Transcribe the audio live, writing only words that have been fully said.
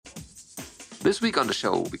This week on the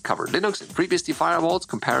show, we cover Linux and FreeBSD firewalls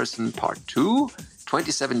comparison part 2,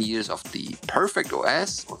 27 years of the perfect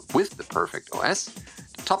OS, or with the perfect OS,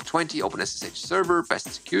 the top 20 OpenSSH server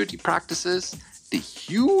best security practices, the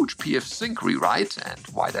huge pfsync rewrite and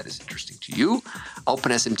why that is interesting to you,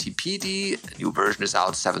 OpenSMTPD, a new version is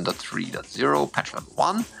out 7.3.0, patch level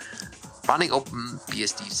 1, running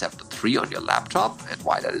OpenBSD 7.3 on your laptop and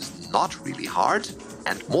why that is not really hard,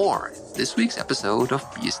 and more in this week's episode of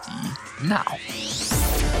BSD Now.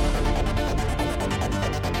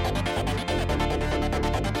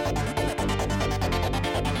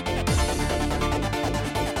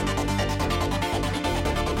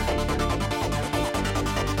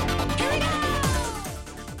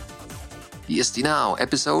 BSD Now,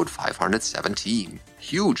 episode 517.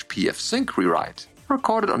 Huge pfsync rewrite.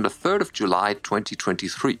 Recorded on the 3rd of July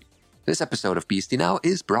 2023. This episode of BSD Now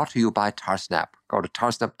is brought to you by Tarsnap. Go to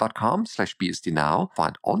tarsnap.com/bsdnow,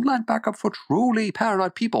 find online backup for truly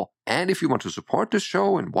paranoid people. And if you want to support this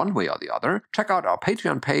show in one way or the other, check out our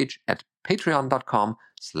Patreon page at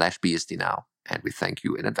patreon.com/bsdnow. And we thank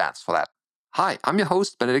you in advance for that. Hi, I'm your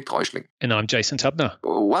host, Benedikt Reuschling. And I'm Jason Tubner.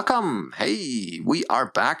 Welcome. Hey, we are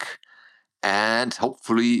back. And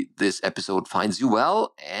hopefully this episode finds you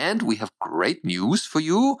well. And we have great news for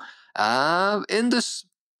you. In this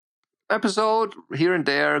episode, here and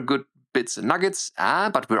there, good bits and nuggets.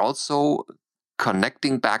 But we're also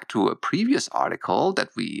connecting back to a previous article that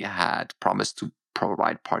we had promised to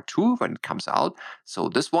provide part 2 when it comes out. So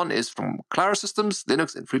this one is from Clara Systems,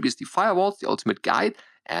 Linux and FreeBSD Firewalls, the ultimate guide.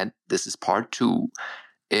 And this is part 2.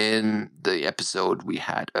 In the episode we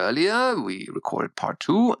had earlier, we recorded part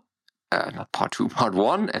 2. Not part 2, part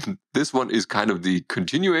 1. And this one is kind of the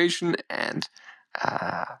continuation and,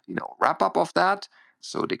 wrap up of that.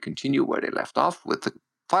 So they continue where they left off with the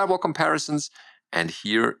firewall comparisons. And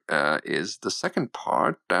here is the second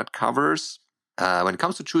part that covers, when it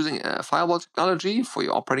comes to choosing a firewall technology for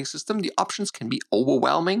your operating system, the options can be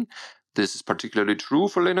overwhelming. This is particularly true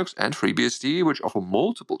for Linux and FreeBSD, which offer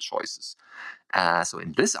multiple choices. So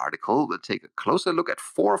in this article, we'll take a closer look at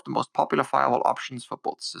 4 of the most popular firewall options for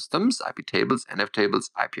both systems, IP tables, NF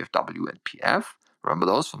tables, IPFW, and PF. Remember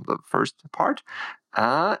those from the first part.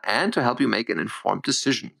 And to help you make an informed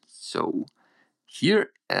decision. So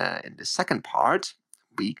here in the second part,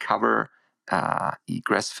 we cover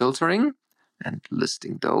egress filtering and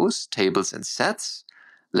listing those, tables and sets,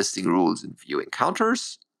 listing rules and viewing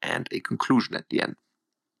counters, and a conclusion at the end.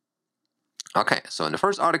 Okay, so in the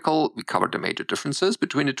first article, we covered the major differences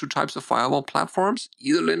between the two types of firewall platforms,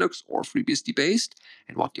 either Linux or FreeBSD based,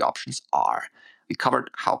 and what the options are. We covered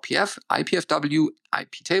how PF, IPFW,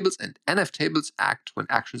 IP tables, and NF tables act when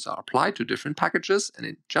actions are applied to different packages, and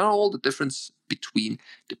in general, the difference between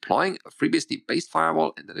deploying a FreeBSD-based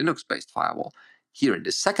firewall and a Linux-based firewall. Here in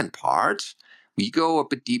the second part, we go a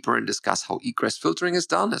bit deeper and discuss how egress filtering is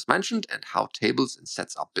done, as mentioned, and how tables and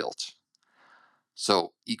sets are built.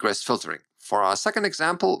 So, egress filtering. For our second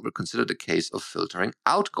example, we'll consider the case of filtering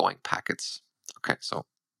outgoing packets. Okay, so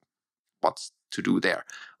what's to do there?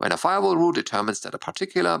 When a firewall rule determines that a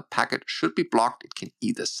particular packet should be blocked, it can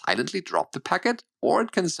either silently drop the packet or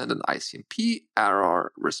it can send an ICMP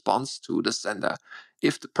error response to the sender.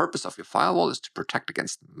 If the purpose of your firewall is to protect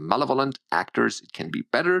against malevolent actors, it can be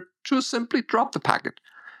better to simply drop the packet.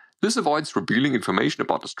 This avoids revealing information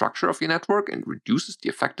about the structure of your network and reduces the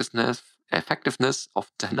effectiveness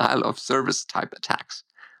of denial of service type attacks.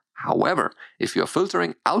 However, if you are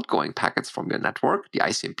filtering outgoing packets from your network, the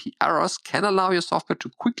ICMP errors can allow your software to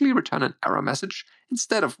quickly return an error message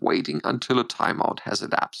instead of waiting until a timeout has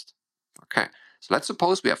elapsed. Okay, so let's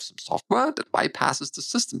suppose we have some software that bypasses the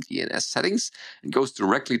system DNS settings and goes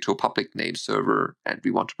directly to a public name server, and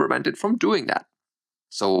we want to prevent it from doing that.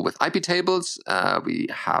 So with IP tables, we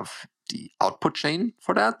have the output chain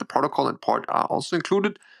for that. The protocol and port are also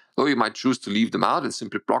included, though you might choose to leave them out and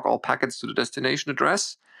simply block all packets to the destination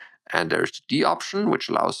address. And there's the D option, which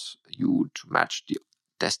allows you to match the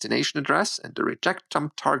destination address. And the reject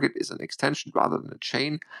jump target is an extension rather than a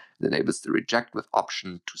chain. It enables the reject with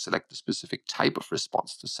option to select the specific type of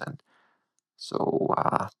response to send. So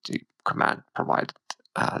the command provided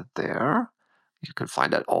there. You can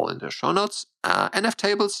find that all in the show notes. NF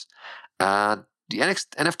tables. The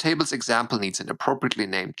NF tables example needs an appropriately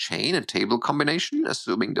named chain and table combination,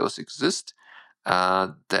 assuming those exist.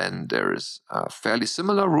 Then there is a fairly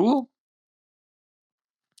similar rule.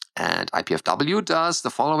 And IPFW does the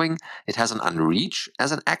following. It has an unreach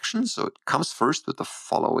as an action, so it comes first with the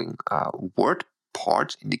following word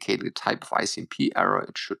part indicating the type of ICMP error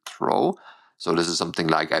it should throw. So this is something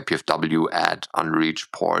like IPFW add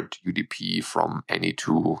unreached port UDP from any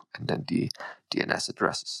two, and then the DNS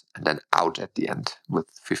addresses, and then out at the end with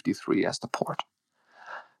 53 as the port.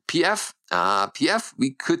 PF,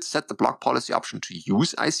 we could set the block policy option to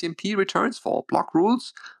use ICMP returns for all block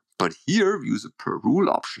rules, but here we use a per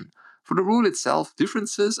rule option. For the rule itself,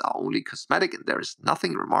 differences are only cosmetic and there is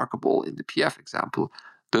nothing remarkable in the PF example.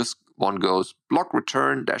 This one goes block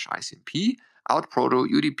return -ICMP, out proto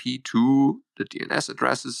UDP to the DNS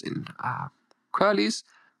addresses in curlies,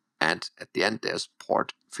 and at the end there's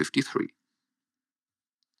port 53.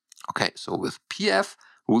 Okay, so with PF,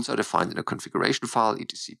 rules are defined in a configuration file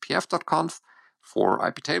etc pf.conf. For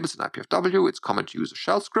IP tables and IPFW, it's common to use a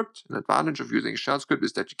shell script. An advantage of using a shell script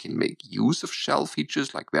is that you can make use of shell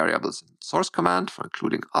features like variables and source command for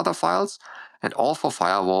including other files. And all for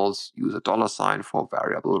firewalls, use a $sign for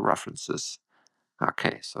variable references.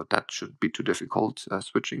 Okay, so that shouldn't be too difficult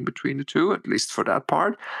switching between the two, at least for that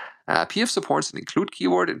part. PF supports an include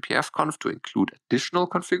keyword in pfconf to include additional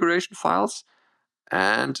configuration files.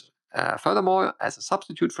 And furthermore, as a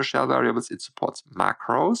substitute for shell variables, it supports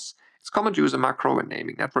macros. It's common to use a macro when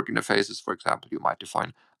naming network interfaces. For example, you might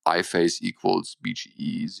define iFace equals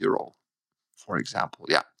BGE0, for example.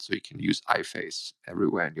 Yeah, so you can use iFace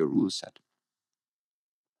everywhere in your rule set.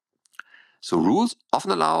 So rules often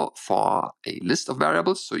allow for a list of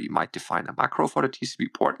variables. So you might define a macro for the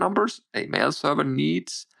TCP port numbers a mail server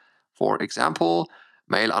needs. For example,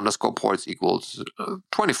 mail underscore ports equals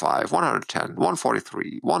 25, 110,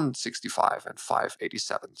 143, 165, and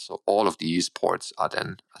 587. So all of these ports are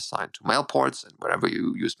then assigned to mail ports, and wherever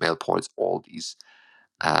you use mail ports, all these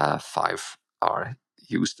 5 are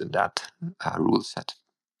used in that rule set.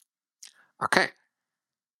 Okay.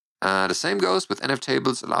 The same goes with NF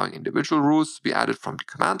tables, allowing individual rules to be added from the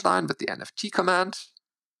command line with the NFT command.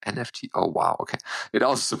 NFT, oh wow, okay. It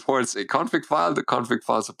also supports a config file. The config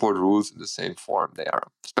file support rules in the same form. They are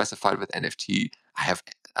specified with NFT. I have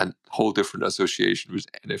a whole different association with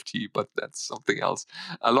NFT, but that's something else.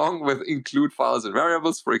 Along with include files and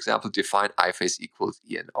variables, for example, define iFace equals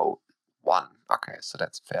ENO1. Okay, so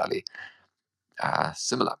that's fairly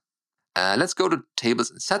similar. Let's go to tables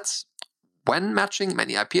and sets. When matching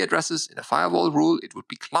many IP addresses in a firewall rule, it would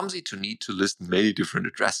be clumsy to need to list many different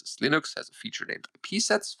addresses. Linux has a feature named IP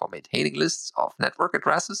sets for maintaining lists of network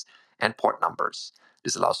addresses and port numbers.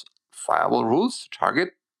 This allows firewall rules to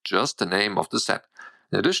target just the name of the set.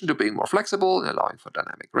 In addition to being more flexible and allowing for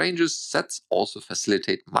dynamic ranges, sets also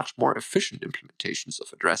facilitate much more efficient implementations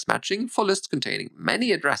of address matching for lists containing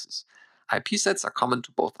many addresses. IP sets are common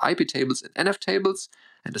to both IP tables and NF tables,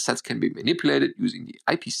 and the sets can be manipulated using the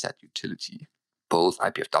IPset utility. Both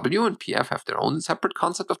IPFW and PF have their own separate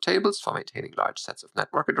concept of tables for maintaining large sets of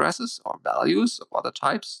network addresses or values of other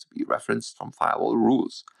types to be referenced from firewall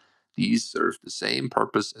rules. These serve the same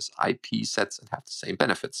purpose as IP sets and have the same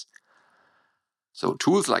benefits. So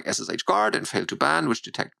tools like SSH Guard and Fail to Ban, which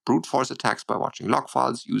detect brute force attacks by watching log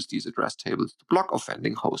files, use these address tables to block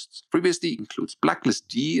offending hosts. FreeBSD includes Blacklist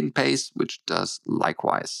D in PACE, which does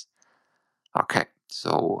likewise. Okay,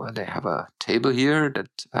 so they have a table here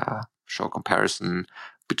that show comparison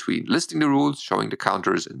between listing the rules, showing the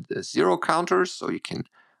counters and the zero counters, so you can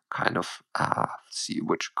kind of see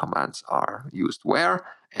which commands are used where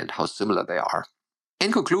and how similar they are.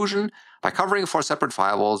 In conclusion, by covering 4 separate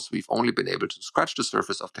firewalls, we've only been able to scratch the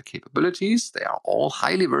surface of their capabilities. They are all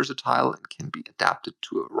highly versatile and can be adapted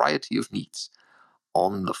to a variety of needs.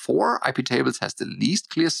 On the 4, IP tables has the least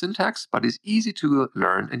clear syntax, but is easy to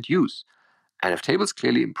learn and use. NF tables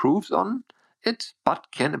clearly improves on it, but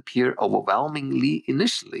can appear overwhelmingly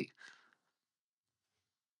initially.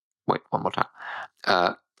 Wait, one more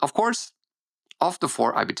time. Of course, of the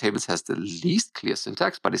 4, IP tables has the least clear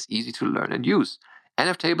syntax, but is easy to learn and use.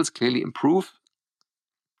 NF tables clearly improves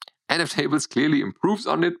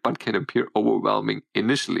on it, but can appear overwhelming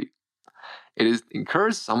initially. It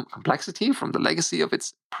incurs some complexity from the legacy of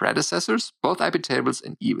its predecessors, both IP tables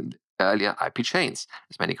and even earlier IP chains,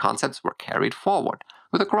 as many concepts were carried forward.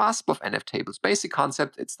 With a grasp of NF tables' basic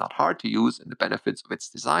concept, it's not hard to use, and the benefits of its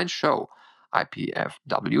design show.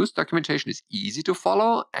 IPFW's documentation is easy to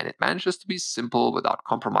follow, and it manages to be simple without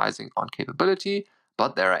compromising on capability,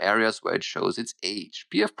 but there are areas where it shows its age.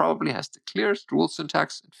 PF probably has the clearest rule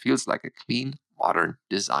syntax and feels like a clean, modern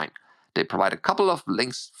design. They provide a couple of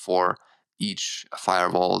links for each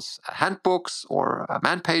firewall's handbooks or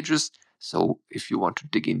man pages, so if you want to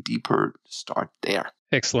dig in deeper, start there.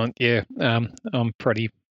 Excellent. Yeah, I'm pretty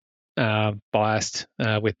biased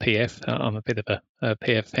with PF. I'm a bit of a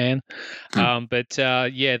PF fan. But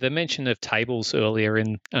the mention of tables earlier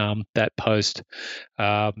in that post,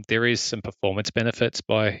 there is some performance benefits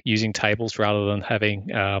by using tables rather than having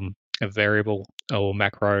a variable or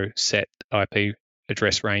macro set IP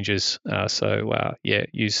address ranges.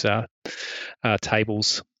 Use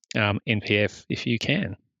tables in PF if you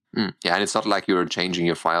can. Yeah, and it's not like you're changing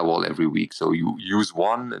your firewall every week. So you use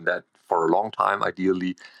one and that for a long time,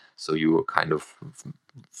 ideally. So you're kind of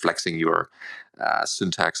flexing your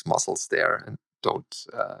syntax muscles there and don't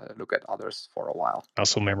look at others for a while.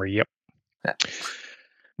 Muscle memory, yep. Yeah.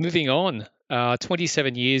 Moving on,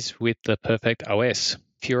 27 years with the perfect OS.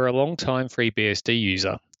 If you're a long-time FreeBSD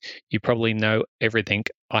user, you probably know everything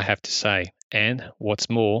I have to say. And what's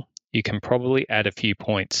more, you can probably add a few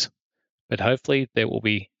points. But hopefully there will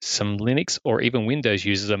be some Linux or even Windows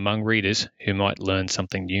users among readers who might learn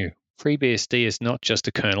something new. FreeBSD is not just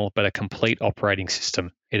a kernel, but a complete operating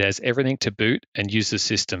system. It has everything to boot and use the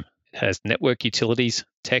system. It has network utilities,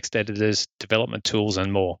 text editors, development tools,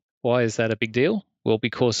 and more. Why is that a big deal? Well,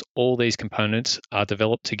 because all these components are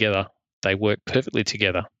developed together. They work perfectly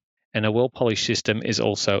together. And a well-polished system is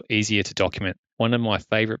also easier to document. One of my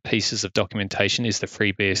favorite pieces of documentation is the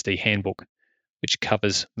FreeBSD handbook, which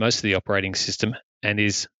covers most of the operating system and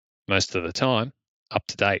is, most of the time, up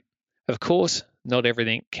to date. Of course, not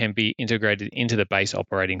everything can be integrated into the base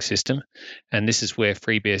operating system, and this is where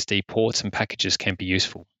FreeBSD ports and packages can be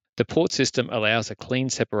useful. The port system allows a clean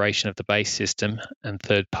separation of the base system and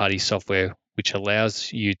third-party software, which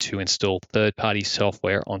allows you to install third-party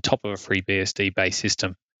software on top of a FreeBSD base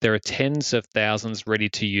system. There are tens of thousands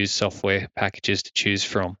ready-to-use software packages to choose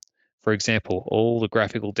from. For example, all the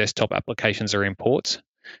graphical desktop applications are in ports,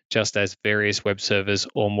 just as various web servers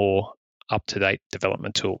or more up-to-date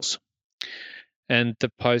development tools. And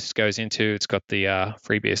the post goes into, it's got the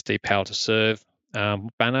FreeBSD Power to Serve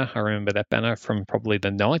banner. I remember that banner from probably the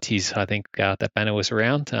 90s. I think that banner was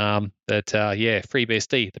around.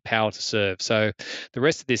 FreeBSD, the Power to Serve. So the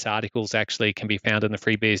rest of this articles actually can be found in the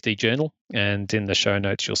FreeBSD journal. And in the show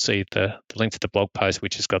notes, you'll see the link to the blog post,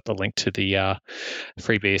 which has got the link to the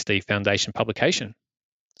FreeBSD Foundation publication.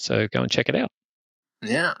 So go and check it out.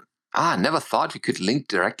 Yeah. I never thought we could link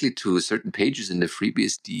directly to certain pages in the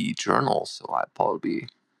FreeBSD journal. So I probably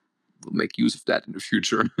will make use of that in the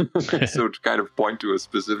future. So to kind of point to a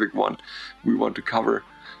specific one we want to cover.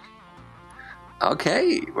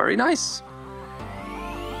 Okay, very nice.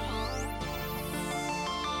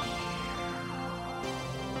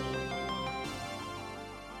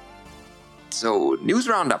 So, news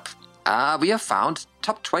roundup. We have found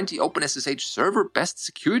top 20 OpenSSH server best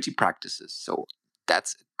security practices. So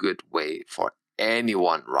that's a good way for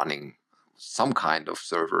anyone running some kind of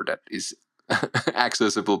server that is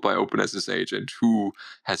accessible by OpenSSH and who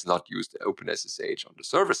has not used OpenSSH on the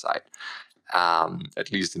server side.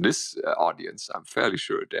 At least in this audience, I'm fairly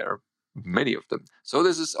sure there are many of them. So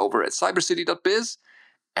this is over at cybercity.biz.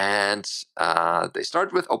 And they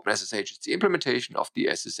start with OpenSSH is the implementation of the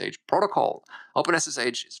SSH protocol.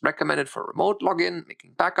 OpenSSH is recommended for remote login,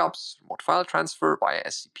 making backups, remote file transfer via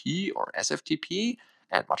SCP or SFTP,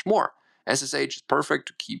 and much more. SSH is perfect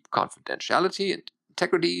to keep confidentiality and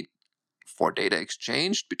integrity for data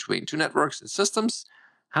exchanged between two networks and systems.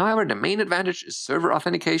 However, the main advantage is server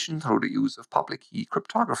authentication through the use of public key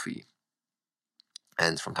cryptography.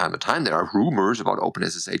 And from time to time, there are rumors about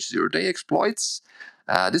OpenSSH zero-day exploits.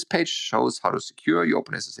 This page shows how to secure your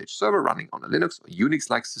OpenSSH server running on a Linux or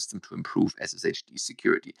Unix-like system to improve SSHD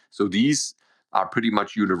security. So these are pretty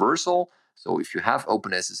much universal. So if you have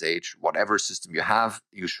OpenSSH, whatever system you have,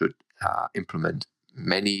 you should implement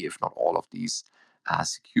many, if not all of these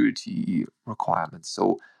security requirements.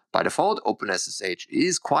 So by default, OpenSSH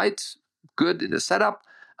is quite good in the setup.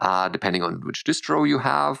 Depending on which distro you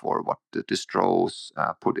have or what the distros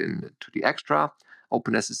put into the extra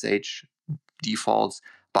OpenSSH defaults,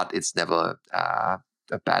 but it's never a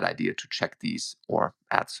bad idea to check these or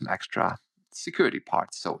add some extra security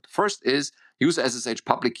parts. So the first is use SSH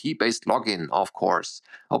public key-based login, of course.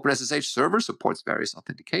 OpenSSH server supports various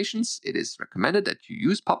authentications. It is recommended that you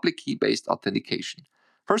use public key-based authentication.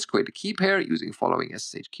 First, create a key pair using following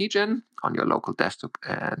SSH keygen on your local desktop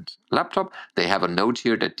and laptop. They have a note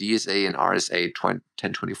here that DSA and RSA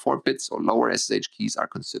 1024 bits or lower SSH keys are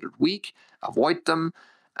considered weak. Avoid them.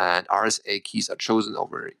 And RSA keys are chosen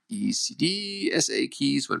over ECD SA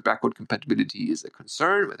keys when backward compatibility is a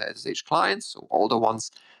concern with SSH clients, so older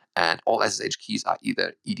ones. And all SSH keys are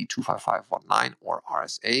either ED25519 or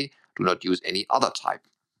RSA. Do not use any other type.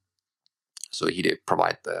 So here they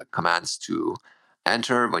provide the commands to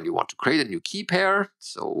enter when you want to create a new key pair.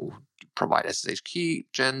 So you provide SSH key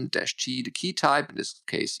gen -t, the key type, in this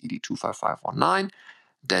case ED25519,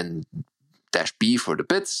 then -b for the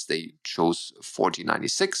bits. They chose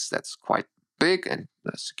 4096. That's quite big and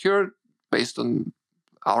secure based on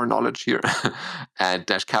our knowledge here. And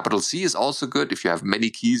 -C is also good. If you have many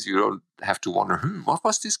keys, you don't have to wonder, what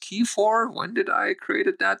was this key for? When did I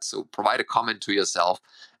created that? So provide a comment to yourself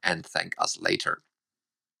and thank us later.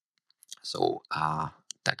 So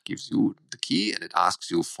that gives you the key, and it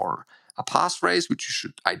asks you for a passphrase, which you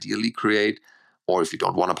should ideally create. Or if you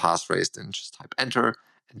don't want a passphrase, then just type enter.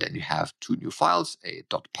 And then you have two new files, a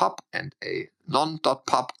 .pub and a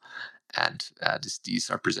non.pub. And these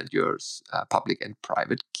represent your public and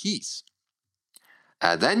private keys.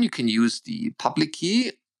 Then you can use the public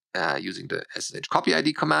key using the SSH copy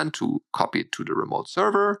ID command to copy it to the remote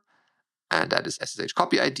server. And that is SSH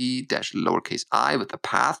copy ID -lowercase I with the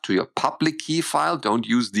path to your public key file. Don't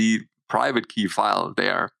use the private key file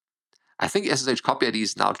there. I think SSH copy ID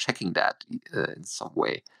is now checking that in some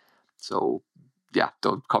way. So yeah,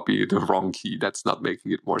 don't copy the wrong key. That's not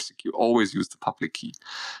making it more secure. Always use the public key.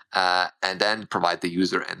 And then provide the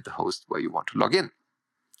user and the host where you want to log in.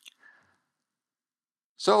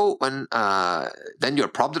 So when then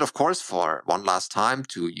you're prompted, of course, for one last time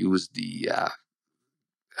to use the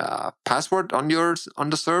password on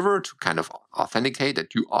the server to kind of authenticate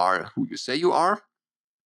that you are who you say you are.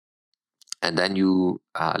 And then you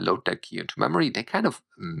load that key into memory. They kind of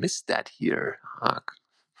missed that here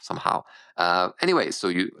somehow. Anyway, so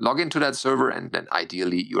you log into that server, and then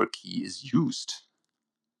ideally your key is used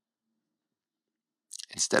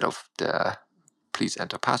instead of the please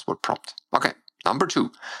enter password prompt. Okay, number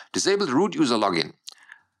 2, disable the root user login.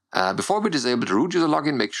 Before we disable the root user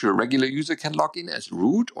login, make sure a regular user can log in as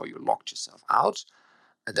root, or you locked yourself out,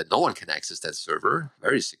 and that no one can access that server.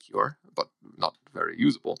 Very secure, but not very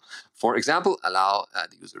usable. For example, allow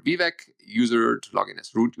the user vivek user to log in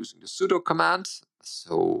as root using the sudo command.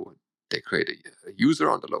 So they create a user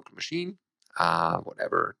on the local machine,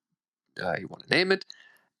 whatever you want to name it.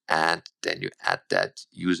 And then you add that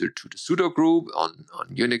user to the sudo group on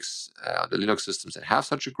Unix, the Linux systems that have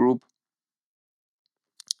such a group.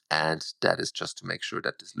 And that is just to make sure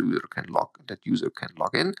that this user can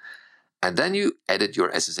log in. And then you edit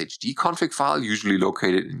your SSHD config file, usually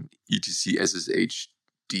located in etc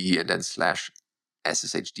sshd and then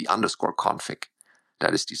 /sshd_config.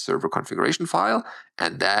 That is the server configuration file.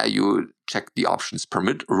 And there you check the options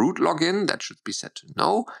permit root login. That should be set to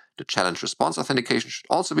no. The challenge response authentication should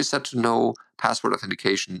also be set to no. Password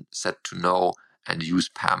authentication set to no. And use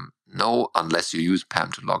PAM no, unless you use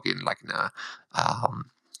PAM to log in like in a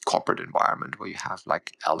corporate environment where you have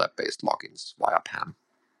like LDAP-based logins via PAM.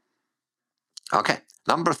 Okay,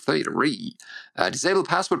 number 3, disable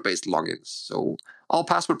password-based logins. So all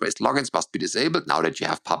password-based logins must be disabled now that you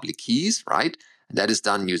have public keys, right? And that is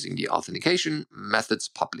done using the authentication methods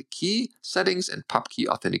public key settings and pub key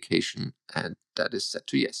authentication, and that is set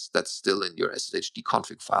to yes. That's still in your SSHD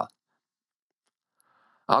config file.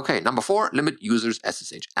 Okay, number 4, limit users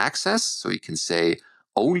SSH access. So you can say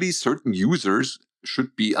only certain users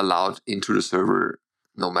should be allowed into the server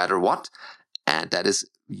no matter what. And that is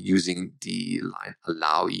using the line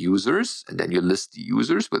allow users, and then you list the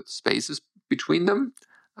users with spaces between them.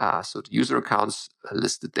 So the user accounts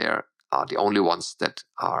listed there are the only ones that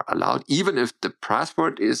are allowed. Even if the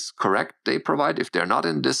password is correct they provide, if they're not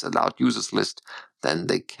in this allowed users list, then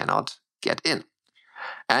they cannot get in.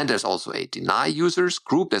 And there's also a deny users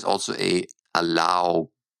group. There's also a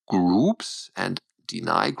allow groups and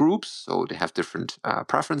deny groups. So they have different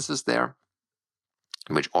preferences there,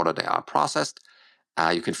 in which order they are processed.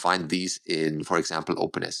 You can find these in, for example,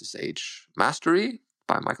 OpenSSH Mastery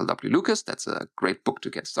by Michael W. Lucas. That's a great book to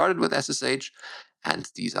get started with SSH. And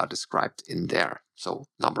these are described in there. So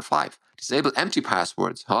number 5, disable empty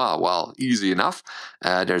passwords. Well, easy enough.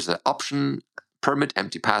 There's an option, permit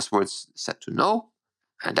empty passwords set to no.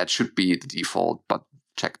 And that should be the default, but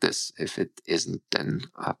check this. If it isn't, then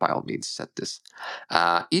by all means set this.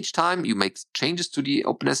 Each time you make changes to the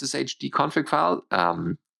OpenSSH config file,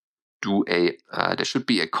 there should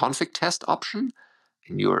be a config test option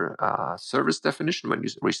in your service definition. When you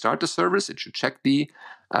restart the service, it should check the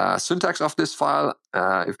syntax of this file.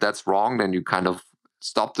 If that's wrong, then you kind of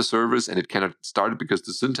stop the service and it cannot start it because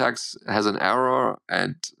the syntax has an error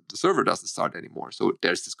and the server doesn't start anymore. So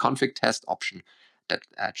there's this config test option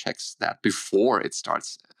that checks that before it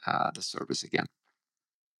starts the service again.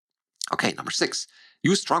 Okay, number 6.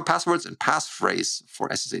 Use strong passwords and passphrase for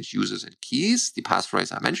SSH users and keys. The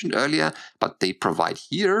passphrase I mentioned earlier, but they provide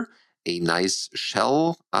here a nice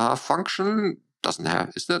shell function doesn't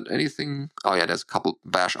have, is there anything? Oh yeah, there's a couple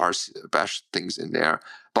bash things in there,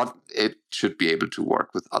 but it should be able to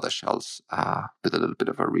work with other shells with a little bit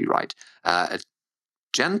of a rewrite.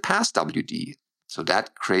 Gen pass WD, so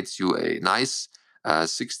that creates you a nice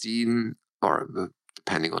 16, or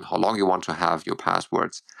depending on how long you want to have your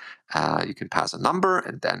passwords, you can pass a number,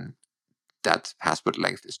 and then that password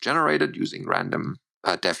length is generated using random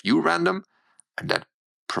defu random, and that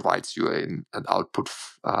provides you an output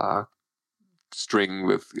string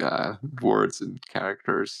with words and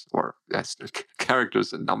characters, or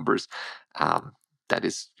characters and numbers. That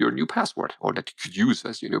is your new password, or that you could use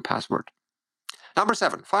as your new password. Number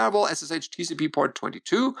 7, Firewall SSH TCP port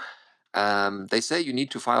 22. They say you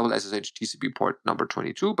need to firewall SSH TCP port number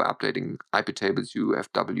 22 by updating IP tables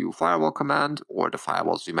UFW firewall command, or the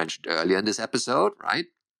firewalls we mentioned earlier in this episode, right?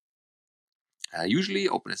 Usually,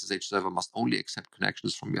 OpenSSH server must only accept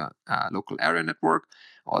connections from your local area network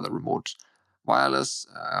or the remote wireless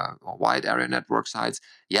or wide area network sites.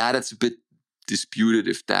 Yeah, that's a bit disputed.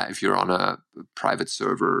 If you're on a private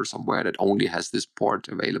server somewhere that only has this port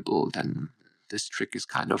available, then this trick is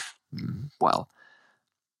kind of, well,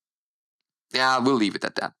 yeah, we'll leave it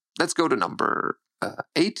at that. Let's go to number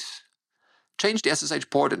 8. Change the SSH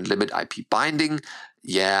port and limit IP binding.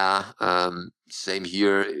 Yeah, same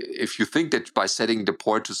here. If you think that by setting the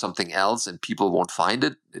port to something else and people won't find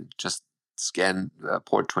it, just scan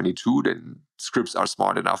port 22, then scripts are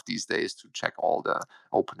smart enough these days to check all the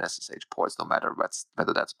open SSH ports, no matter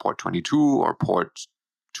whether that's port 22 or port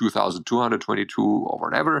 2222 or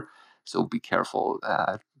whatever. So be careful.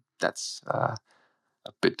 That's a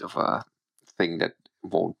bit of a thing that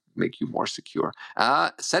won't make you more secure.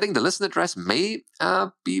 Setting the listen address may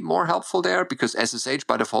be more helpful there, because SSH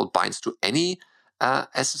by default binds to any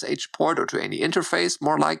SSH port or to any interface,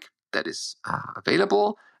 more like, that is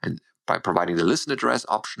available. And by providing the listen address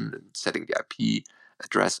option and setting the IP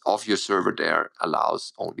address of your server there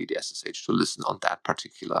allows only the SSH to listen on that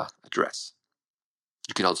particular address.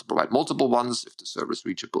 You can also provide multiple ones if the server is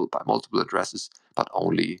reachable by multiple addresses, but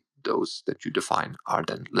only those that you define are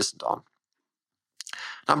then listened on.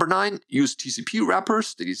 Number 9, use TCP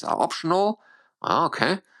wrappers. These are optional.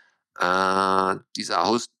 Okay. These are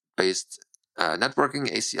host-based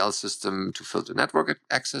networking ACL system to filter network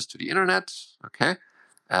access to the internet. Okay.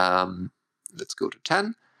 Let's go to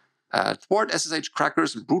 10. Thwart SSH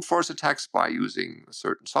crackers and brute force attacks by using a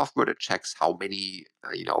certain software that checks how many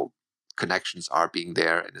connections are being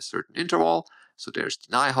there in a certain interval. So there's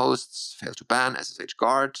deny hosts, fail to ban, SSH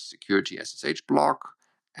guard, security SSH block,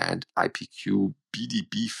 and IPQ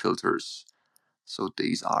BDB filters. So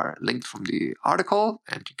these are linked from the article,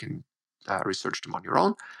 and you can research them on your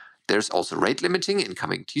own. There's also rate limiting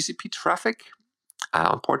incoming TCP traffic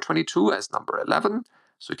on port 22 as number 11.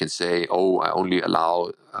 So you can say, oh, I only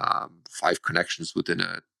allow 5 connections within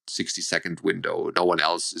a 60-second window. No one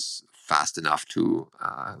else is fast enough to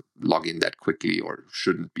log in that quickly, or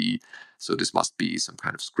shouldn't be. So this must be some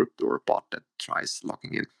kind of script or a bot that tries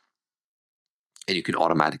logging in. And you can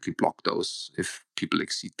automatically block those if people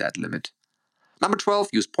exceed that limit. Number 12,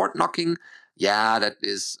 use port knocking. Yeah, that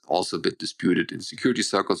is also a bit disputed in security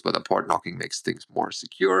circles, whether port knocking makes things more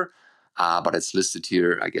secure. But it's listed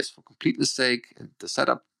here, I guess, for completeness sake, and the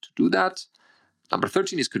setup to do that. Number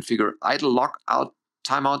 13 is configure idle lockout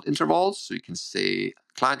timeout intervals. So you can say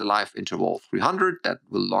client alive interval 300. That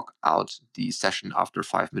will lock out the session after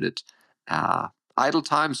 5-minute idle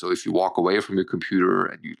time. So if you walk away from your computer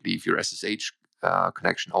and you leave your SSH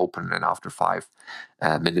connection open, and after 5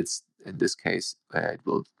 minutes, in this case, it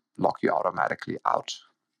will lock you automatically out.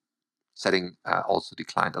 Setting also the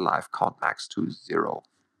client alive count max to 0.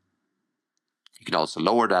 You can also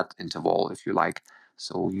lower that interval if you like,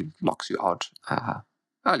 so it locks you out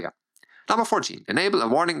earlier. Number 14, enable a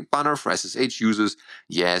warning banner for SSH users.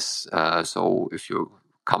 Yes, so if your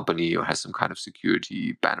company has some kind of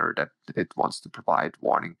security banner that it wants to provide,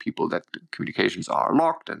 warning people that communications are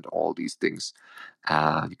locked and all these things,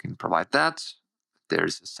 you can provide that.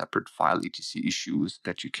 There's a separate file etc issues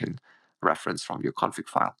that you can reference from your config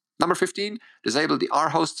file. Number 15, disable the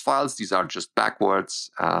rhosts files. These are just backwards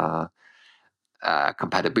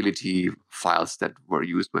compatibility files that were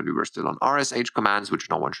used when we were still on RSH commands, which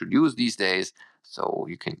no one should use these days. So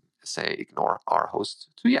you can say ignore rhost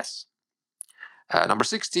to yes. Number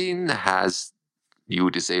 16 has you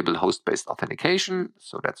disable host-based authentication.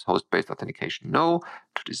 So that's host-based authentication no,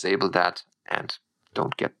 to disable that, and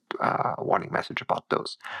don't get a warning message about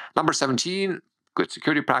those. Number 17, good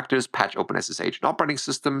security practice, patch OpenSSH and operating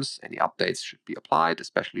systems. Any updates should be applied,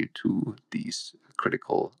 especially to these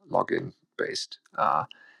critical login-based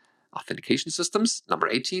authentication systems. Number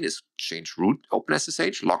 18 is change root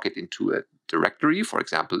OpenSSH, lock it into a directory. For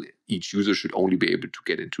example, each user should only be able to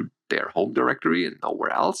get into their home directory and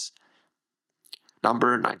nowhere else.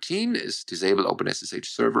 Number 19 is disable OpenSSH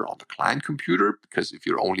server on the client computer, because if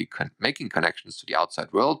you're only making connections to the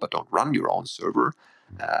outside world but don't run your own server,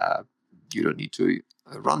 you don't need to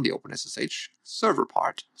run the OpenSSH server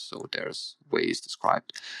part. So there's ways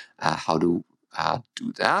described how to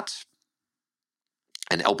do that.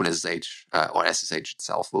 And OpenSSH or SSH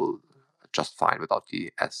itself will just fine without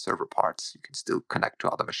the server parts. You can still connect to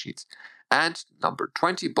other machines. And number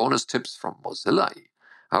 20, bonus tips from Mozilla.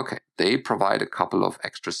 Okay, they provide a couple of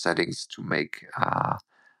extra settings to make,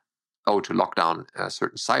 to lock down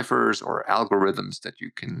certain ciphers or algorithms that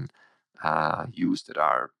you can use that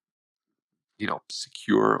are,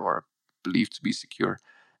 secure or believed to be secure.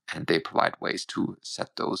 And they provide ways to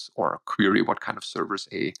set those or query what kind of servers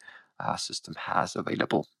a system has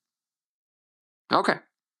available. Okay,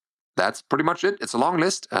 that's pretty much it. It's a long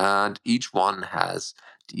list, and each one has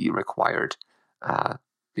the required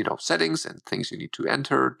settings and things you need to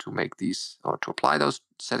enter to make these or to apply those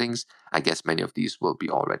settings. I guess many of these will be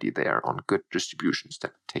already there on good distributions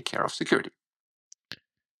that take care of security.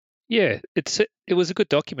 Yeah, it was a good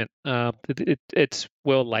document. It's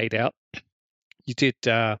well laid out. You did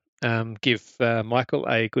give Michael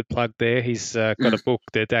a good plug there. He's got a book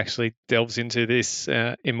that actually delves into this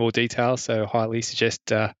in more detail, so highly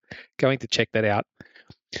suggest going to check that out.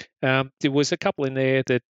 There was a couple in there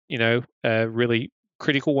that, really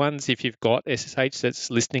critical ones if you've got SSH that's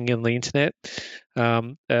listening on the internet.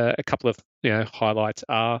 A couple of highlights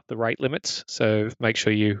are the rate limits. So make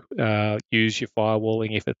sure you use your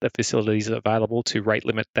firewalling if the facilities are available to rate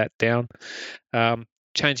limit that down.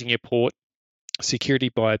 Changing your port. Security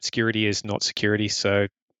by obscurity is not security, so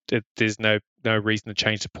there's no reason to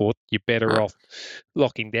change the port. You're better off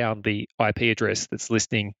locking down the IP address that's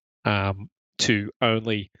listening to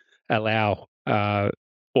only allow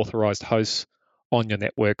authorized hosts on your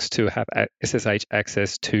networks to have SSH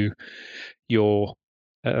access to your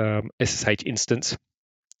SSH instance.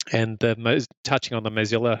 And touching on the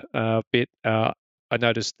Mozilla bit, I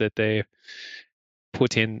noticed that they're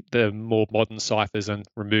put in the more modern ciphers and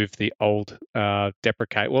remove the old well,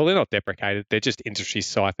 they're not deprecated, they're just industry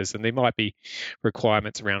ciphers, and there might be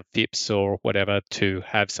requirements around FIPS or whatever to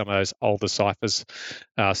have some of those older ciphers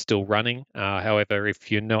still running. However,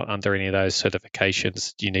 if you're not under any of those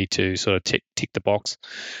certifications, you need to sort of tick the box,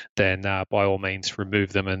 then by all means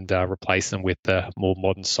remove them and replace them with the more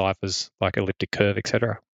modern ciphers like elliptic curve,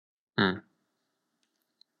 etc.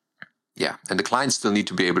 Yeah, and the clients still need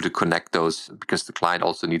to be able to connect those, because the client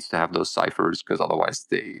also needs to have those ciphers, because otherwise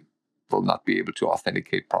they will not be able to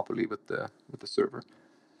authenticate properly with the server.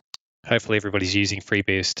 Hopefully everybody's using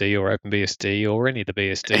FreeBSD or OpenBSD or any of the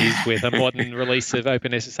BSDs with a modern release of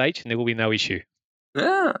OpenSSH, and there will be no issue.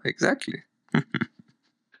 Yeah, exactly.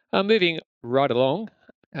 Moving right along,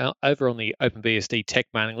 over on the OpenBSD tech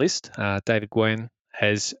mailing list, David Gwen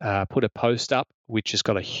has put a post up which has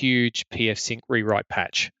got a huge pfsync rewrite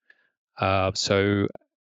patch. So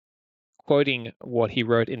quoting what he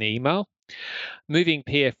wrote in the email, moving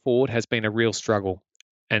PF forward has been a real struggle,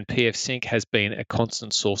 and pfsync has been a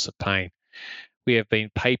constant source of pain. We have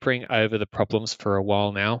been papering over the problems for a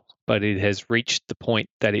while now, but it has reached the point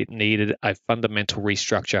that it needed a fundamental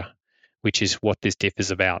restructure, which is what this diff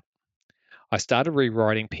is about. I started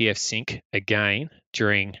rewriting pfsync again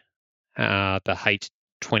during the H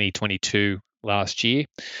 2022 last year.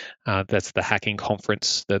 That's the hacking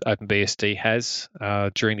conference that OpenBSD has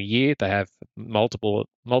during the year. They have multiple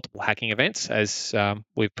hacking events, as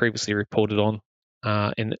we've previously reported on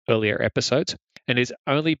in earlier episodes. And it's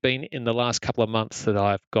only been in the last couple of months that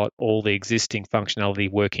I've got all the existing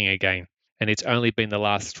functionality working again. And it's only been the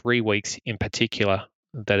last 3 weeks in particular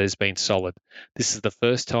that has been solid. This is the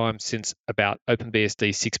first time since about OpenBSD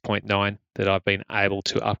 6.9 that I've been able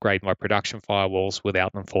to upgrade my production firewalls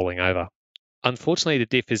without them falling over. Unfortunately, the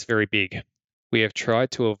diff is very big. We have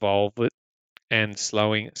tried to evolve it and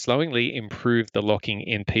slowly improve the locking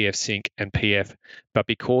in pfsync and pf, but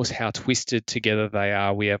because how twisted together they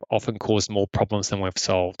are, we have often caused more problems than we've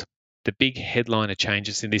solved. The big headliner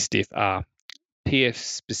changes in this diff are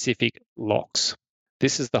pf-specific locks.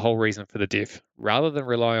 This is the whole reason for the diff. Rather than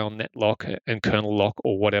rely on netlock and kernel lock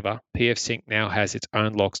or whatever, pfsync now has its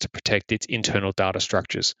own locks to protect its internal data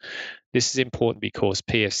structures. This is important because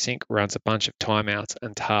pfsync runs a bunch of timeouts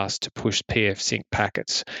and tasks to push pfsync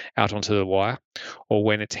packets out onto the wire, or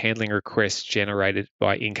when it's handling requests generated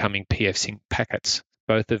by incoming pfsync packets,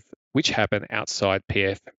 both of which happen outside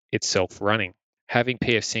pf itself running. Having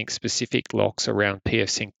pfsync specific locks around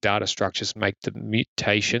pfsync data structures make the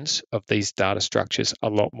mutations of these data structures a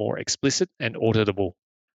lot more explicit and auditable.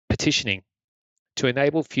 Petitioning. To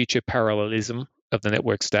enable future parallelism of the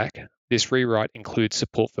network stack, this rewrite includes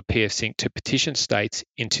support for pfsync to petition states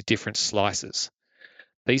into different slices.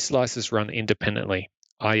 These slices run independently,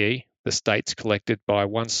 i.e., the states collected by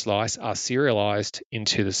one slice are serialized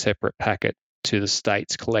into the separate packet to the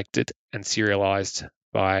states collected and serialized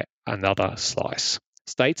by another slice.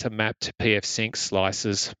 States are mapped to pfsync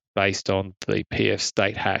slices based on the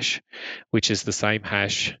pfstate hash, which is the same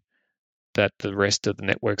hash that the rest of the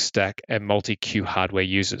network stack and multi-queue hardware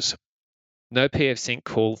uses. No pfsync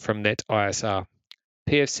call from netisr.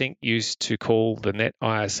 pfsync used to call the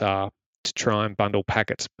netisr to try and bundle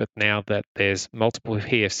packets, but now that there's multiple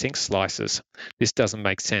pfsync slices, this doesn't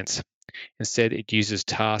make sense. Instead, it uses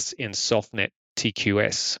tasks in softnet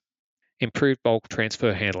TQS. Improved bulk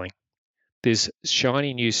transfer handling. There's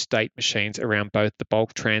shiny new state machines around both the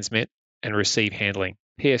bulk transmit and receive handling.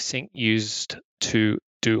 pfsync used to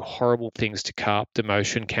do horrible things to carp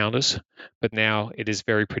demotion counters, but now it is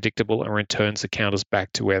very predictable and returns the counters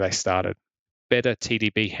back to where they started. Better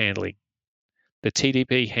TDP handling. The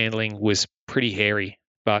TDP handling was pretty hairy,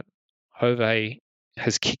 but Hove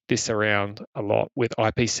has kicked this around a lot with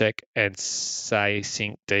IPsec and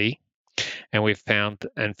pfsyncd, and we've found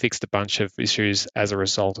and fixed a bunch of issues as a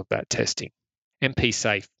result of that testing.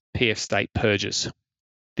 MP-safe, pfstate purges.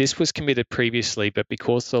 This was committed previously, but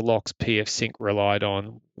because the locks pfsync relied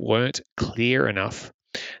on weren't clear enough,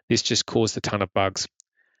 this just caused a ton of bugs.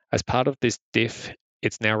 As part of this diff,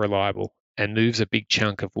 it's now reliable and moves a big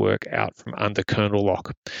chunk of work out from under kernel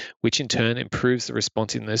lock, which in turn improves the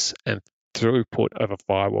responsiveness and throughput of a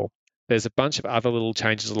firewall. There's a bunch of other little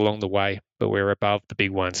changes along the way, but we're above the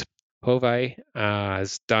big ones. Hove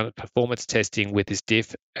has done performance testing with this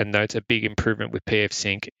diff and notes a big improvement with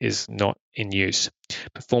pfsync is not in use.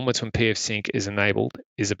 Performance when pfsync is enabled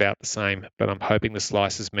is about the same, but I'm hoping the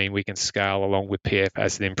slices mean we can scale along with pf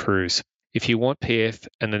as it improves. If you want pf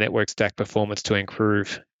and the network stack performance to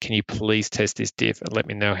improve, can you please test this diff and let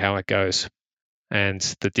me know how it goes? And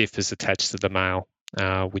the diff is attached to the mail,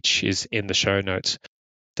 which is in the show notes.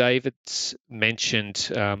 David's mentioned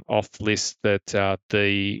off list that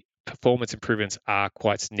the performance improvements are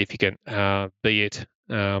quite significant, be it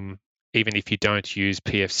even if you don't use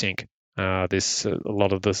pfsync. There's a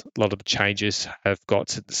lot of the changes have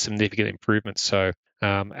got significant improvements. So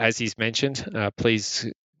as he's mentioned, please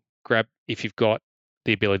grab if you've got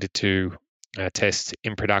the ability to test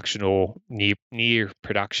in production or near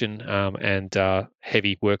production and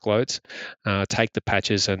heavy workloads. Take the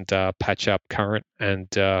patches and patch up current and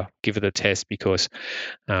give it a test because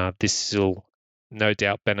this will no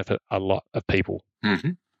doubt benefit a lot of people.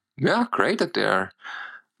 Mm-hmm. Yeah, great that they're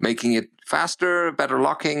making it faster, better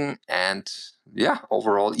locking, and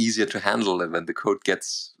overall easier to handle. And when the code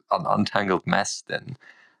gets an untangled mess, then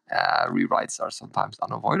rewrites are sometimes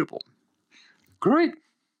unavoidable. Great.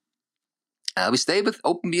 We stay with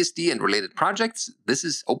OpenBSD and related projects. This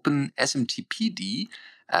is OpenSMTPD.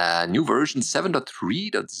 New version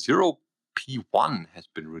 7.3.0p1 has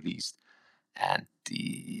been released. And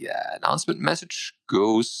the announcement message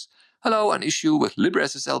goes, hello, an issue with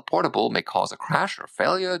LibreSSL Portable may cause a crash or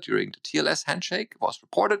failure during the TLS handshake was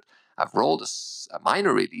reported. I've rolled a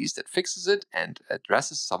minor release that fixes it and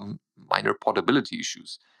addresses some minor portability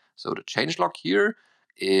issues. So the changelog here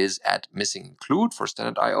is add missing include for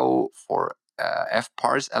standard IO for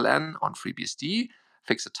fparse.ln on FreeBSD.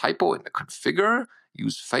 Fix a typo in the configure.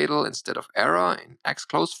 Use fatal instead of error in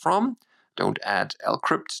xclose from. Don't add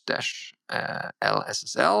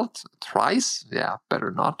lcrypt-lssl thrice. Yeah, better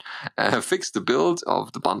not. Fix the build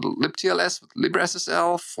of the bundled libTLS with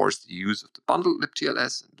librsSL. Force the use of the bundled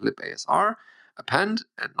libTLS and libasr. Append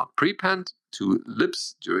and not prepend to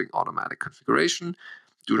libs during automatic configuration.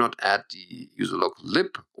 Do not add the user local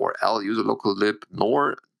lib or l user local lib,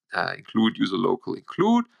 nor include user local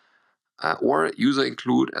include or user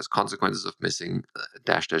include as consequences of missing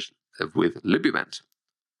with lib event.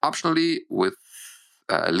 Optionally, with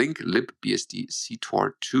link libbsd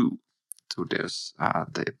ctor2. So there's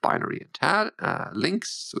the binary and tad links,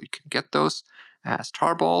 so you can get those as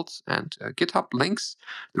tarballs and GitHub links.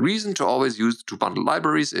 The reason to always use the two bundled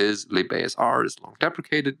libraries is libasr is long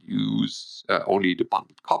deprecated, use only the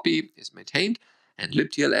bundled copy is maintained, and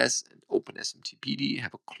libTLS and OpenSMTPD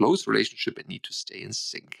have a close relationship and need to stay in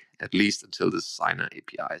sync, at least until the signer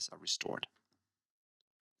APIs are restored.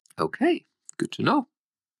 Okay, good to know.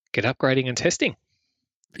 Get upgrading and testing.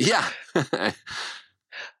 Yeah.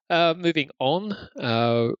 Moving on,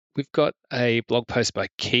 we've got a blog post by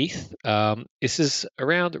Keith. This is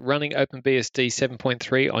around running OpenBSD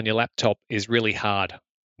 7.3 on your laptop is really hard.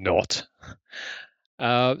 Not.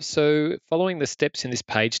 So following the steps in this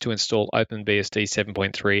page to install OpenBSD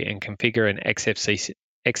 7.3 and configure an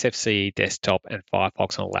XFCE desktop and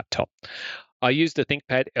Firefox on a laptop. I used the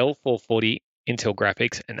ThinkPad L440 Intel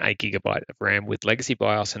graphics and 8GB of RAM with legacy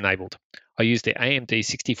BIOS enabled. I used the AMD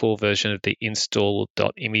 64 version of the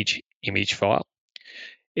install.image file.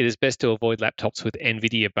 It is best to avoid laptops with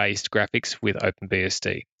NVIDIA-based graphics with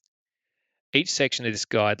OpenBSD. Each section of this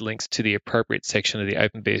guide links to the appropriate section of the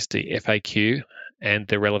OpenBSD FAQ and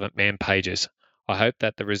the relevant man pages. I hope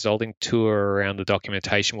that the resulting tour around the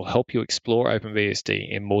documentation will help you explore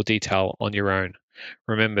OpenBSD in more detail on your own.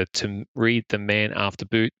 Remember to read the man after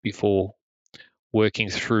boot before working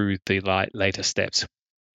through the later steps.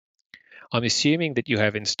 I'm assuming that you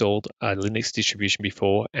have installed a Linux distribution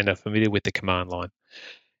before and are familiar with the command line.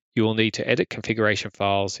 You will need to edit configuration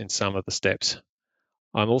files in some of the steps.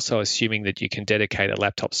 I'm also assuming that you can dedicate a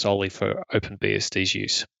laptop solely for OpenBSD's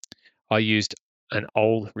use. I used an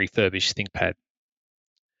old refurbished ThinkPad.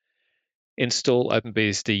 Install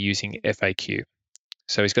OpenBSD using FAQ.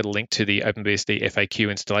 So he's got a link to the OpenBSD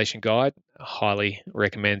FAQ installation guide. I highly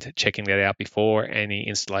recommend checking that out before any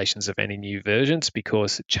installations of any new versions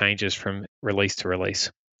because it changes from release to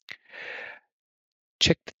release.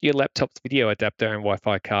 Check that your laptop's video adapter and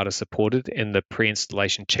Wi-Fi card are supported in the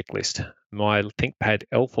pre-installation checklist. My ThinkPad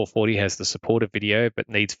L440 has the supported video but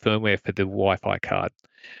needs firmware for the Wi-Fi card.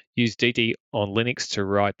 Use DD on Linux to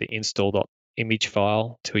write the install.image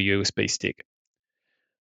file to a USB stick.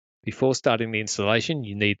 Before starting the installation,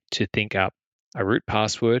 you need to think up a root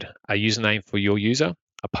password, a username for your user,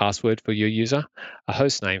 a password for your user, a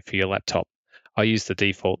host name for your laptop. I use the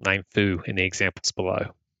default name foo in the examples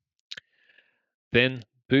below. Then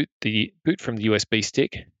boot from the USB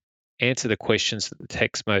stick. Answer the questions that the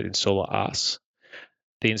text mode installer asks.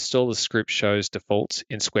 The installer script shows defaults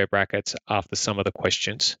in square brackets after some of the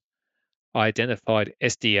questions. I identified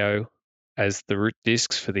SDO as the root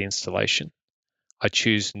disks for the installation. I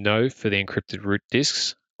choose no for the encrypted root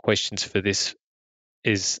disks. Questions for this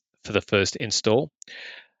is for the first install.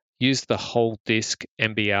 Use the whole disk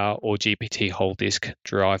MBR or GPT whole disk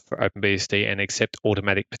drive for OpenBSD and accept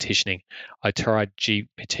automatic partitioning. I tried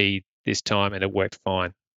GPT this time and it worked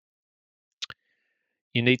fine.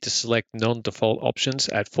 You need to select non-default options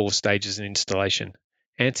at 4 stages in installation.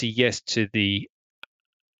 Answer yes to the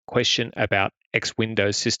question about X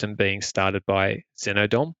Windows system being started by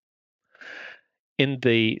Zenodom. In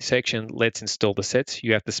the section Let's install the sets,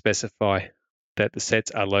 you have to specify that the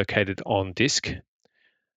sets are located on disk.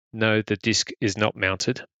 No, the disk is not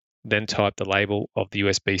mounted. Then type the label of the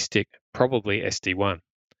USB stick, probably SD1.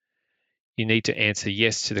 You need to answer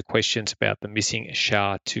yes to the questions about the missing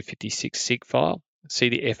SHA-256 SIG file. See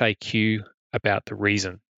the FAQ about the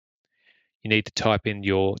reason. You need to type in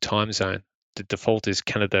your time zone. The default is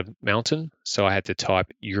Canada Mountain, so I had to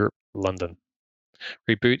type Europe, London.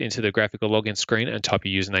 Reboot into the graphical login screen and type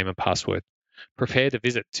your username and password. Prepare to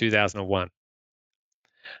visit 2001.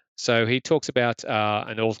 So he talks about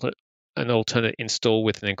an alternate install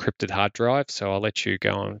with an encrypted hard drive. So I'll let you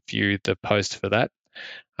go and view the post for that.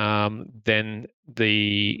 Then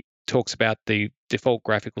the talks about the default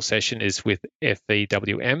graphical session is with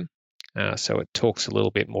FEWM. So it talks a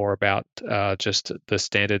little bit more about just the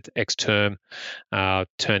standard Xterm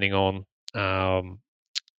turning on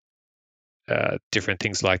different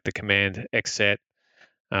things like the command xset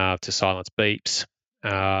to silence beeps,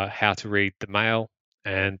 how to read the mail,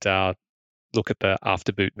 and look at the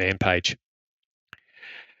after boot man page.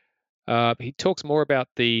 He talks more about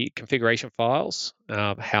the configuration files,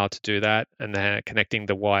 how to do that, and connecting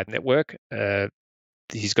the wired network.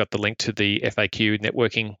 He's got the link to the FAQ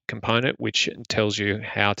networking component, which tells you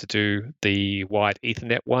how to do the wired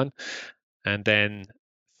Ethernet one. And then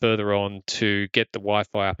further on to get the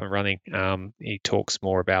Wi-Fi up and running, he talks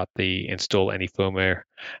more about the install any firmware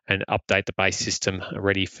and update the base system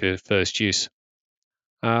ready for first use.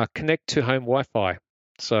 Connect to home Wi-Fi.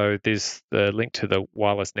 So there's the link to the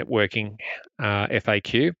wireless networking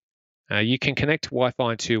FAQ. You can connect to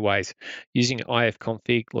Wi-Fi in 2 ways, using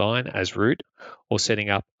ifconfig line as root or setting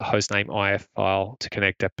up a hostname if file to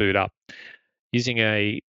connect at boot up. Using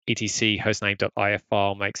a etc hostname.if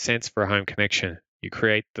file makes sense for a home connection. You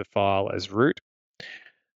create the file as root.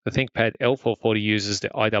 The ThinkPad L440 uses the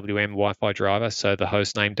IWM Wi-Fi driver, so the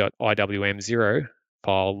hostname.iwm0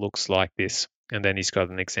 file looks like this. And then he's got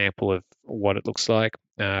an example of what it looks like,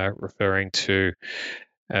 referring to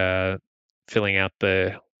filling out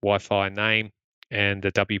the Wi-Fi name and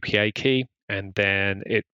the WPA key, and then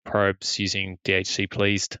it probes using DHC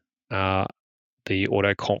pleased the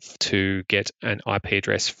autoconf to get an IP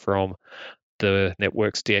address from the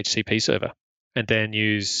network's DHCP server, and then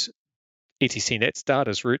use etcnet start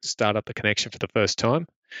as root to start up the connection for the first time.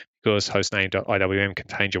 Because hostname.iwm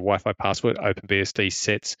contains your Wi-Fi password, OpenBSD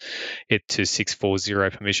sets it to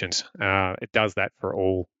 640 permissions. It does that for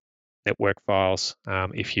all network files.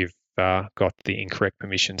 If you've got the incorrect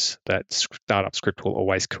permissions, that startup script will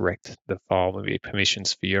always correct the file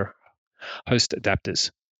permissions for your host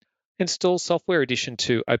adapters. Install software addition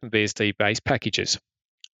to OpenBSD base packages.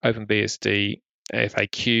 OpenBSD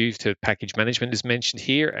FAQ to package management is mentioned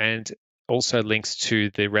here, and also links to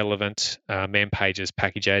the relevant man pages,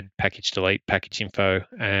 package add, package delete, package info,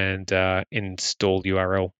 and install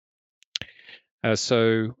URL.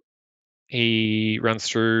 So he runs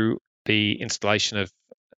through the installation of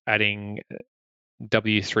adding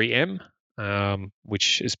W3M,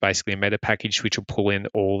 which is basically a meta package which will pull in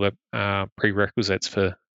all the prerequisites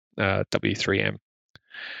for W3M.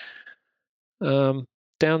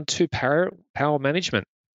 Down to power management.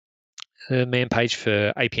 The man page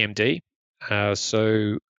for APMD.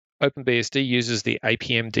 So OpenBSD uses the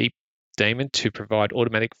APMD daemon to provide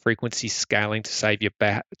automatic frequency scaling to save your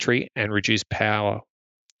battery and reduce power.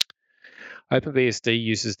 OpenBSD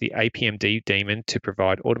uses the APMD daemon to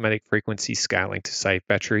provide automatic frequency scaling to save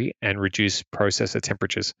battery and reduce processor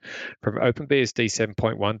temperatures. From OpenBSD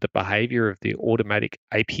 7.1, the behavior of the automatic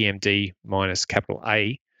APMD minus capital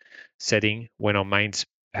A setting when on mains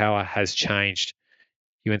power has changed.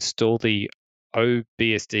 You install the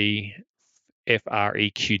OBSD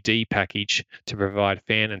FREQD package to provide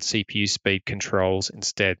fan and CPU speed controls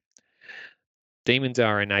instead. Daemons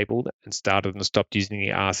are enabled and started and stopped using the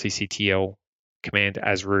rcctl command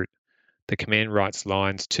as root. The command writes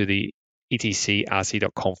lines to the etc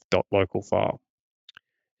rc.conf.local file.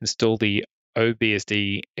 Install the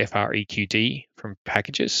OBSD FREQD from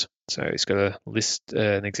packages. So it's got a list,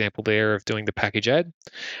 an example there of doing the package add,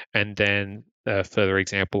 and then a further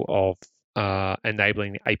example of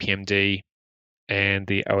enabling the APMD and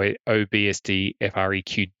the OBSD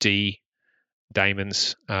FREQD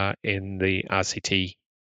daemons in the rcctl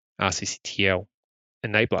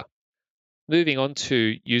enabler. Moving on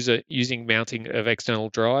to using mounting of external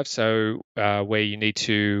drives, so where you need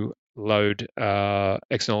to load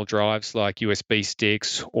external drives like USB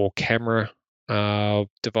sticks or camera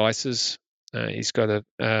devices. He's got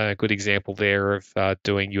a good example there of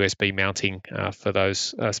doing USB mounting for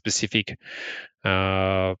those specific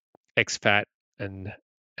exFAT and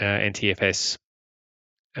NTFS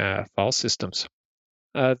file systems.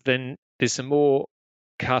 Then there's some more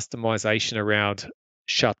customization around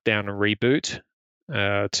shutdown and reboot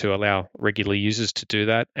to allow regular users to do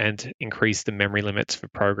that and increase the memory limits for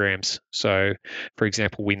programs. So, for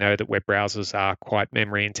example, we know that web browsers are quite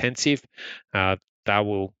memory intensive. They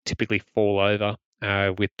will typically fall over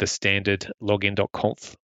with the standard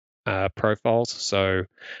login.conf profiles. So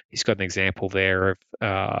he's got an example there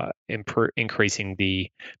of increasing the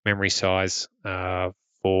memory size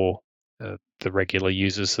for the regular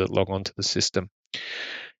users that log onto the system.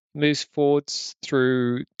 Moves forwards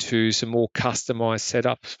through to some more customized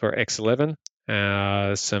setups for X11.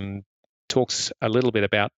 Some talks a little bit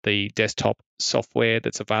about the desktop software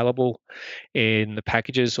that's available in the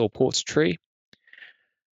packages or ports tree.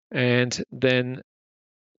 And then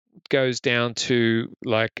goes down to,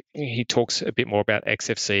 like, he talks a bit more about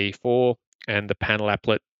XFCE4 and the panel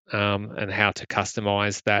applet and how to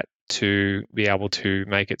customize that to be able to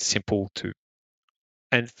make it simple to.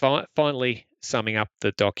 And finally, summing up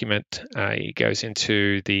the document, he goes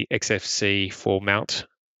into the XFCE4 mount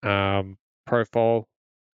profile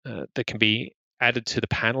that can be added to the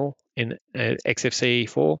panel in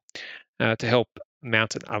XFCE4 to help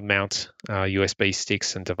mount and unmount USB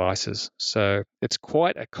sticks and devices. So it's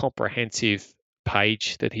quite a comprehensive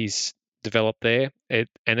page that he's developed there, and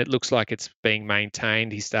it looks like it's being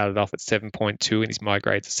maintained. He started off at 7.2 and he's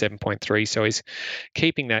migrated to 7.3, so he's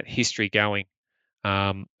keeping that history going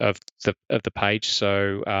of the page.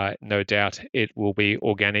 So no doubt it will be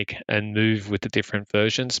organic and move with the different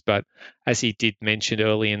versions. But as he did mention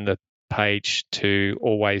early in the page, to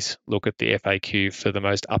always look at the FAQ for the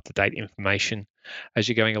most up-to-date information as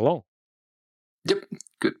you're going along. Yep,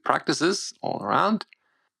 good practices all around.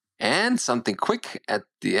 And something quick at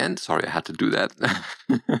the end. Sorry, I had to do that.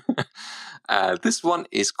 This one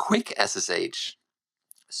is quick SSH.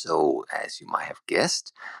 So, as you might have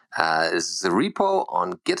guessed, this is a repo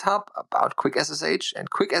on GitHub about quick SSH. And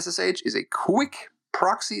quick SSH is a quick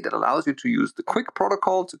proxy that allows you to use the quick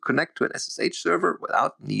protocol to connect to an SSH server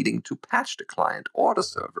without needing to patch the client or the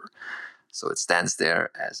server. So it stands there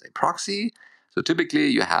as a proxy. So typically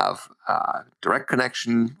you have direct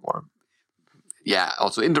connection or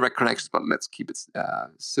also indirect connections, but let's keep it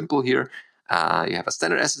simple here. You have a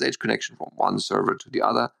standard SSH connection from one server to the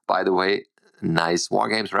other. By the way, nice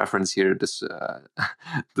Wargames reference here. This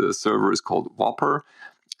the server is called Whopper,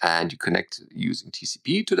 and you connect using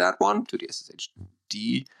TCP to that one, to the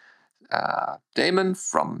SSHD daemon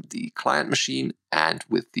from the client machine. And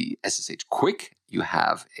with the SSH quick, you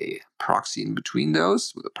have a proxy in between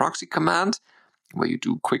those with a proxy command where you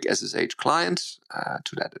do quick SSH client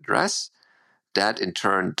to that address. That in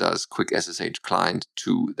turn does quick SSH client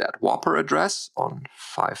to that Whopper address on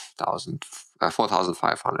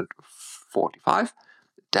 4545.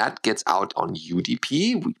 That gets out on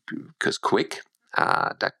UDP because quick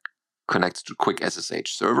that connects to quick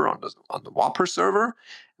SSH server on the Whopper server,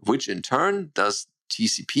 which in turn does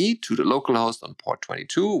TCP to the localhost on port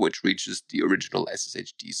 22, which reaches the original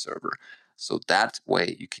SSHD server. So that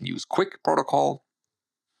way you can use quick protocol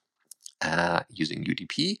using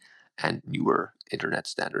UDP and newer internet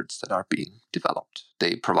standards that are being developed.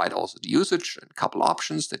 They provide also the usage and a couple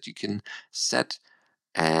options that you can set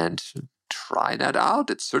and try that out.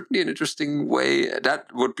 It's certainly an interesting way.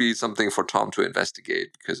 That would be something for Tom to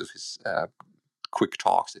investigate because of his quick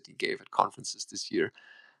talks that he gave at conferences this year,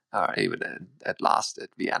 even at last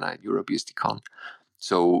at Vienna and EuroBSDCon.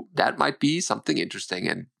 So that might be something interesting.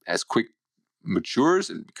 And as quick matures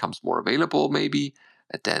and becomes more available, maybe,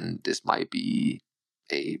 then this might be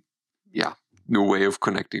a new way of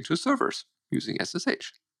connecting to servers using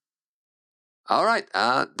SSH. All right,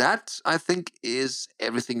 that I think is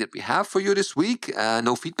everything that we have for you this week.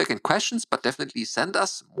 No feedback and questions, but definitely send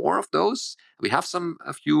us more of those. We have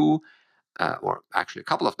a few, or actually a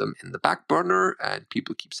couple of them in the back burner, and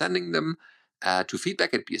people keep sending them to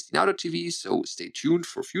feedback@bsdnow.tv. So stay tuned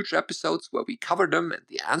for future episodes where we cover them, and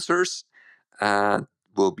the answers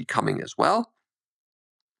will be coming as well.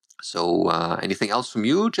 So anything else from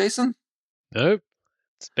you, Jason? Nope.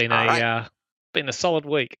 It's been a solid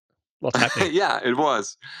week. Lots happening. Yeah, it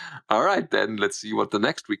was. All right, then let's see what the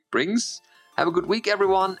next week brings. Have a good week,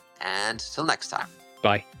 everyone, and till next time.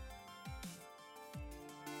 Bye.